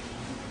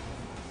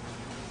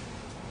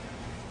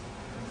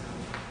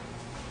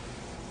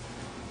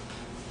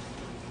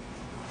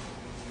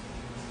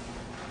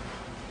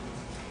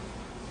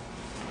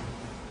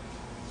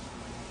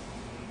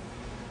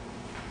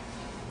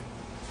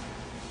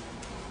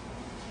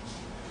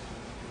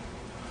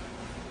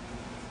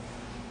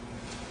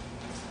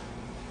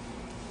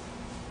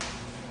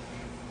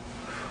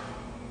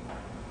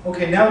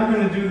 Okay, now we're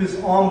going to do this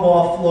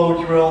armbar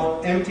flow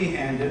drill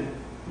empty-handed.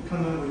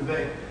 Come in with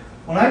Vic.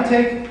 When I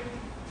take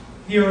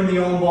here in the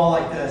armbar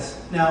like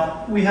this,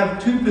 now we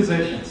have two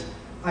positions.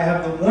 I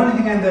have the one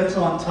hand that's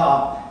on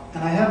top,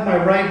 and I have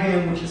my right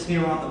hand which is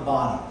here on the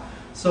bottom.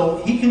 So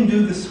he can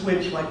do the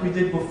switch like we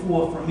did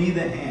before from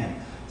either hand.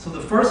 So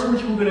the first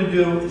switch we're going to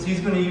do is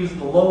he's going to use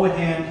the lower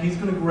hand, he's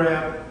going to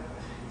grab,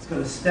 he's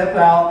going to step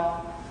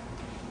out,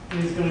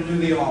 and he's going to do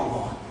the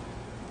armbar.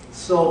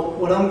 So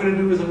what I'm going to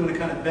do is I'm going to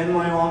kind of bend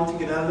my arm to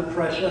get out of the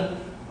pressure.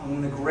 I'm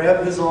going to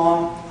grab his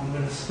arm, I'm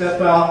going to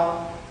step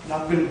out, and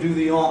I'm going to do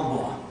the arm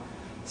bar.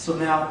 So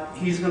now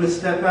he's going to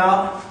step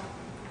out,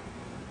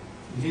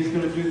 and he's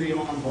going to do the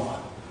arm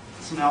bar.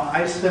 So now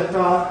I step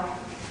out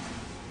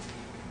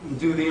and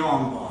do the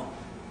arm bar.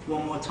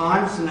 One more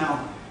time. So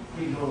now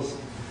he goes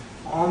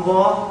arm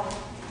bar,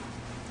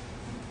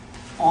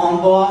 arm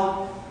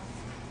bar,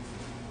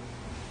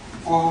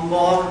 arm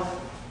bar,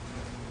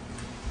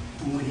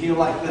 and we're here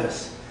like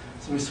this.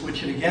 So we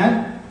switch it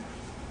again.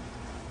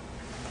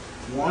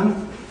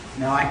 One.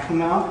 Now I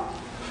come out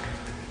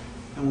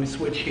and we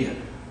switch here.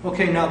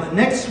 Okay, now the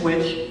next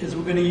switch is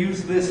we're going to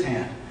use this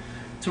hand.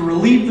 To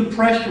relieve the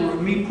pressure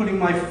of me putting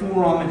my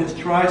forearm in his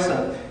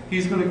tricep,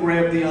 he's going to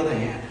grab the other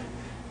hand.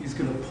 He's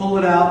going to pull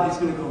it out, he's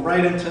going to go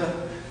right into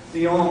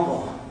the arm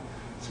bar.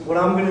 So what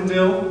I'm going to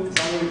do is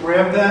I'm going to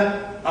grab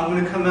that, I'm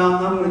going to come out,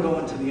 and I'm going to go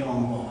into the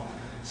arm bar.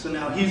 So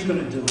now he's going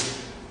to do it.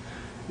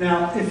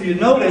 Now, if you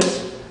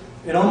notice,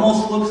 it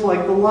almost looks like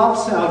the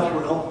lopsow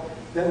drill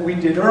that we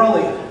did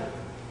earlier.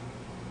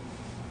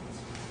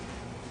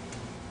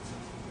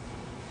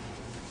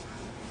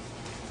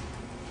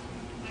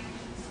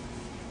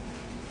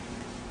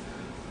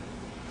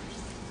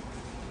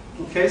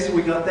 Okay, so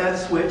we got that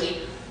switch.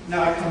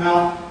 Now I come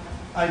out,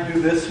 I do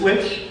this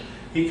switch.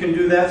 He can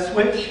do that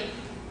switch.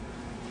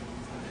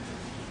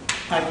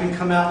 I can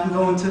come out and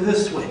go into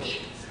this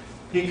switch.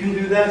 He can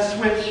do that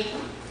switch.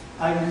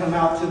 I can come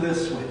out to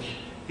this switch.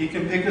 He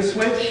can pick a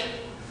switch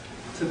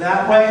to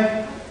that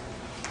way.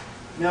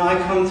 Now I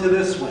come to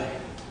this way.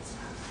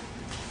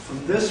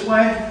 From this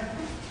way,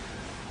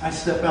 I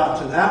step out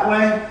to that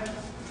way.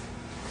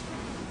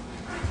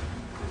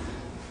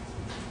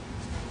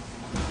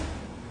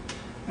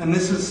 And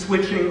this is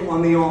switching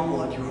on the arm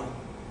bar drill.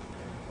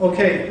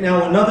 Okay,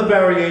 now another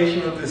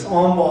variation of this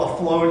arm bar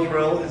flow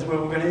drill is where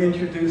we're going to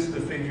introduce the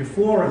figure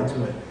 4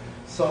 into it.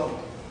 So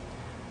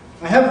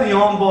I have the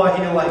arm bar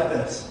here like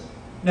this.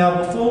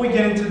 Now before we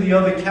get into the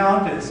other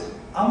counters,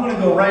 I'm going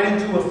to go right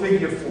into a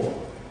figure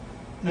 4.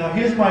 Now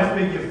here's my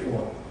figure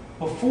 4.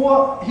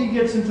 Before he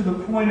gets into the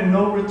point of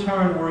no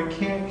return where he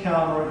can't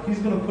counter it, he's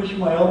going to push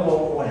my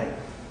elbow away.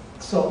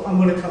 So I'm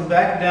going to come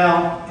back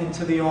down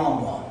into the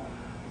arm bar.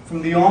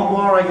 From the arm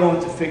bar, I go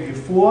into figure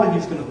 4.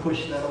 He's going to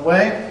push that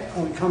away,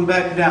 and we come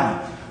back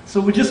down.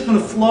 So we're just going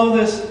to flow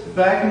this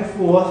back and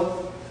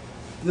forth.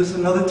 This is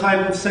another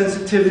type of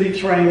sensitivity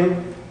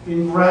training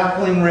in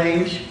grappling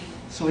range.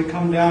 So we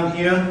come down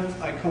here,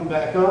 I come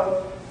back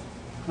up,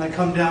 and I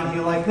come down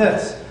here like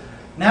this.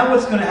 Now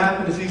what's going to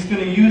happen is he's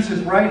going to use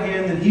his right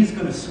hand, and he's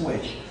going to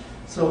switch.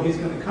 So he's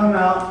going to come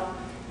out,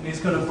 and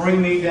he's going to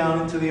bring me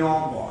down into the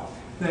arm bar.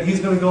 Then he's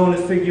going to go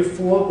into figure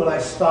 4, but I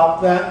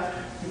stop that.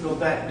 We go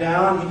back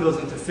down, he goes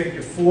into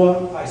figure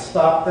 4, I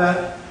stop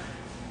that,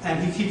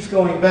 and he keeps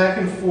going back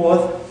and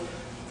forth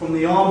from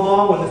the arm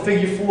bar. When the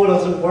figure 4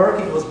 doesn't work,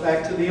 he goes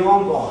back to the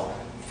arm bar.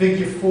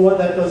 Figure 4,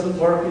 that doesn't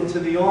work,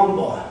 into the arm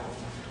bar.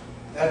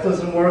 That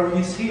doesn't work,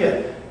 he's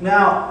here.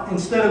 Now,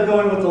 instead of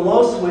going with the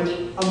low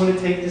switch, I'm going to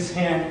take this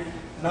hand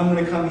and I'm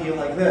going to come here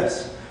like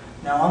this.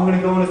 Now I'm going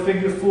to go into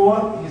figure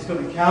 4, he's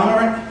going to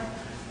counter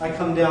it, I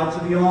come down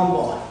to the arm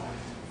bar.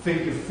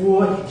 Figure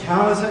 4, he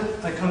counters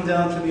it, I come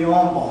down to the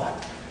arm bar.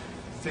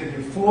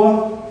 Figure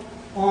 4,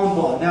 arm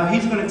bar. Now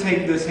he's going to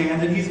take this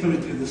hand and he's going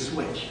to do the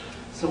switch.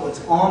 So it's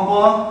arm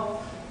bar,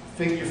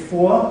 figure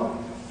 4,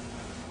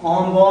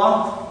 arm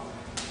bar,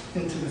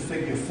 into the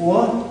figure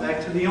 4,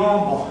 back to the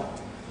arm bar.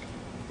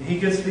 He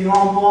gets the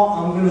arm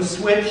bar, I'm going to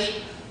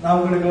switch,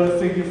 now I'm going to go to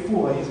figure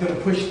 4. He's going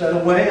to push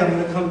that away, I'm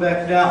going to come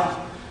back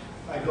down.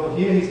 I go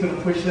here, he's going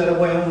to push that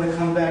away, I'm going to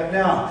come back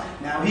down.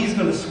 Now he's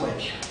going to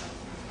switch.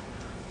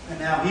 And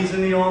now he's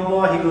in the arm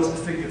bar, he goes to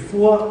figure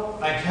 4,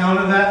 I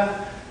counter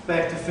that.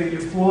 Back to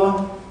figure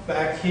 4,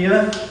 back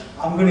here,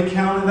 I'm going to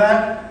counter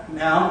that.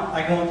 Now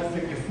I go into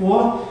figure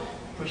 4,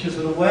 pushes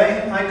it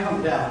away, I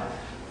come down.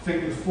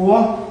 Figure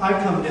 4, I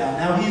come down.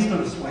 Now he's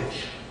going to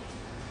switch.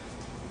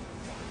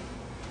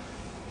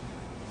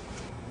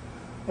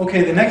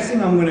 Okay, the next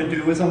thing I'm going to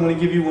do is I'm going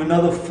to give you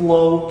another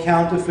flow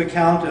counter for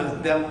counter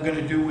that we're going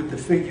to do with the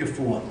figure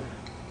 4.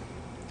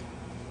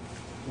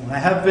 When I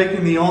have Vic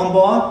in the arm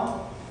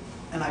bar,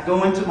 and I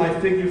go into my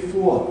figure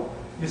 4,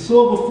 you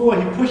saw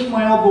before, he pushed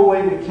my elbow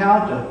away to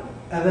counter,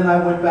 and then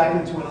I went back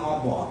into an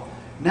arm bar.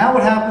 Now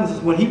what happens is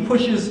when he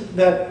pushes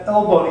that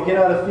elbow to get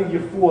out of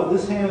figure 4,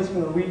 this hand is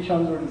going to reach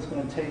under and it's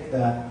going to take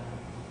that.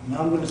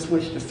 Now I'm going to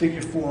switch to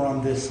figure 4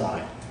 on this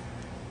side.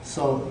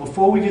 So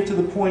before we get to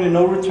the point of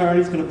no return,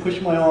 he's going to push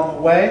my arm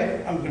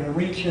away. I'm going to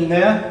reach in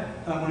there.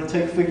 I'm going to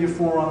take figure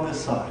 4 on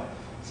this side.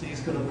 So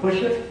he's going to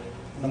push it,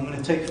 and I'm going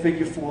to take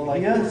figure 4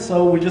 like that.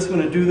 So we're just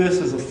going to do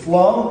this as a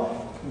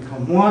flow. We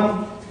come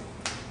 1,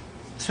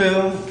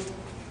 2,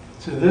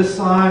 to this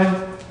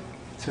side,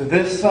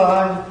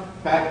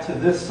 back to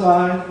this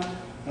side,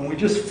 and we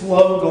just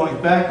flow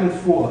going back and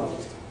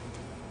forth.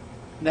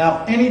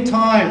 Now,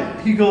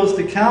 anytime he goes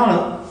to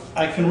counter,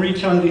 I can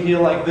reach under here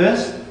like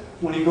this.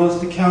 When he goes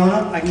to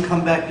counter, I can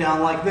come back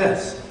down like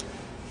this.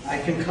 I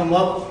can come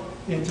up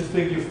into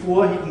figure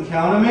 4, he can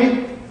counter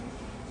me.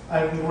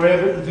 I can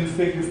grab it and do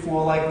figure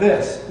 4 like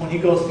this. When he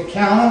goes to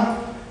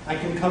counter, I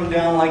can come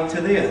down like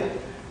to there.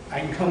 I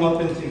can come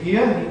up into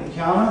here, he can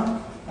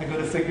counter. I go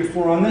to figure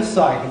 4 on this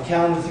side. He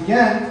counters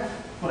again,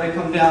 but I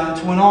come down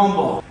into an arm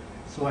bar.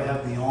 So I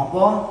have the arm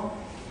bar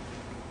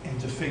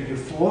into figure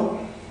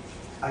 4.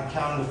 I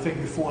counter the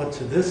figure 4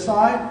 to this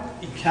side.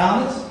 He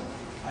counters.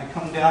 I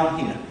come down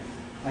here.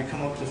 I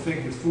come up to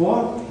figure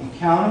 4. He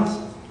counters.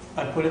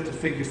 I put it to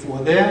figure 4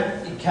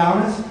 there. He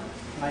counters.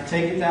 And I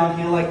take it down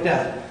here like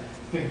that.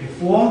 Figure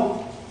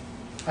 4.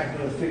 I go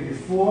to figure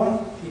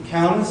 4. He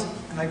counters.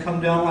 And I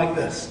come down like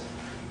this.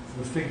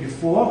 The figure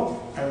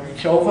 4. I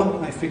reach over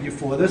and I figure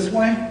 4 this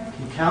way.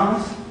 He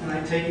counters. And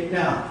I take it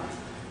down.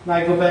 Now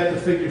I go back to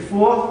figure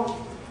 4.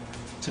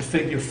 To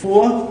figure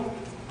 4.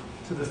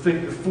 To the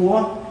figure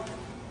 4.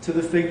 To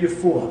the figure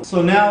 4.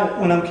 So now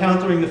when I'm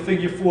countering the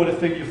figure 4 to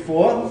figure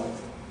 4,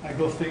 I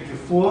go figure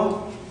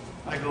 4,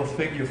 I go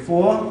figure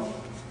 4,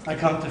 I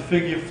come to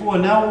figure 4.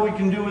 Now what we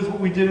can do is what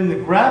we did in the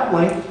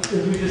grappling,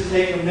 is we just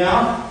take them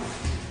down,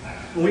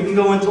 and we can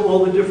go into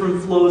all the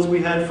different flows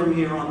we had from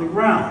here on the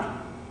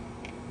ground.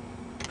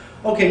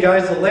 Okay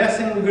guys, the last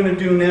thing we're going to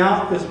do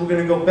now is we're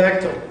going to go back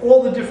to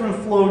all the different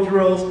flow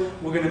drills.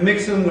 We're going to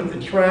mix them with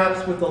the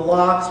traps, with the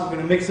locks. We're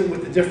going to mix it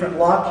with the different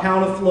lock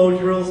counter flow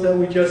drills that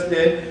we just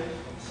did.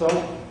 So,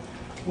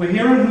 we're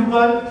here in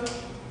Cuda.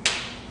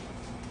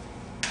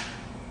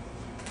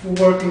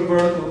 We're working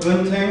vertical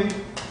gunting.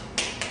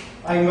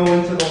 I can go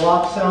into the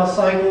lop-sow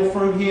cycle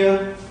from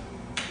here,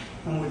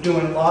 and we're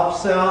doing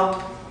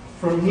lop-sow.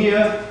 From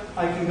here,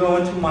 I can go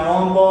into my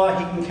arm bar.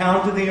 He can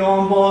counter the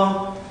arm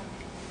bar.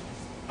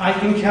 I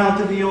can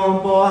counter the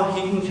arm bar.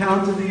 He can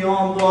counter the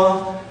arm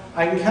bar.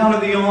 I can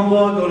counter the arm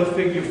bar, go to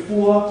figure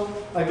 4.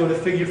 I go to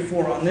figure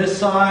 4 on this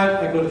side,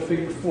 I go to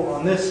figure 4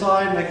 on this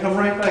side, and I come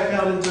right back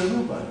out into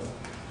Cuda.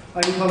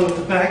 I can come with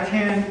the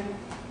backhand,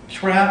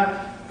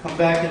 trap, come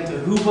back into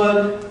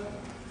Cuda.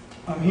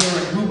 I'm here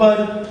in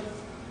Cuda.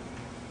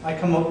 I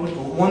come up with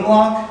the 1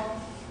 lock.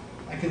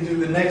 I can do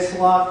the next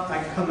lock.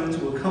 I can come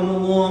into a come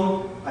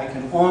along. I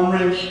can arm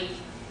wrench.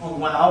 Oh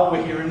wow,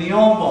 we're here in the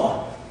arm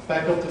bar.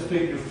 Back up to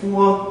figure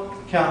 4,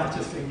 counter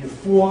to figure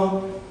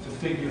 4, to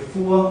figure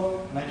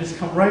 4, and I just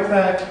come right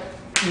back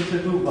into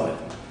Cuda.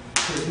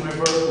 Here's my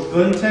vertical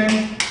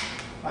gunting.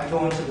 I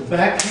go into the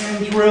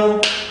backhand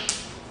drill,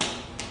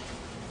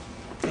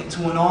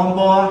 into an arm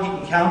bar. He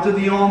can counter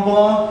the arm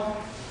bar.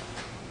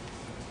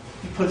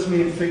 He puts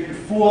me in figure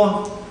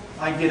 4.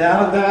 I get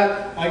out of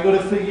that. I go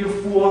to figure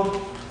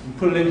 4 and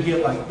put it in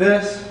here like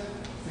this.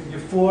 Figure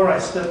 4, I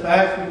step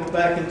back, we go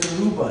back into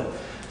Cuda.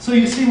 So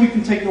you see we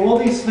can take all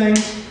these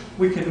things,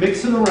 we can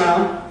mix it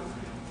around.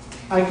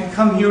 I can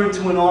come here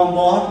into an arm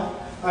bar.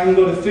 I can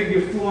go to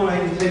figure 4 and I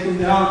can take them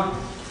down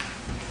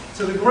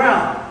to the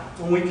ground,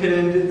 and we can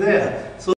end it there.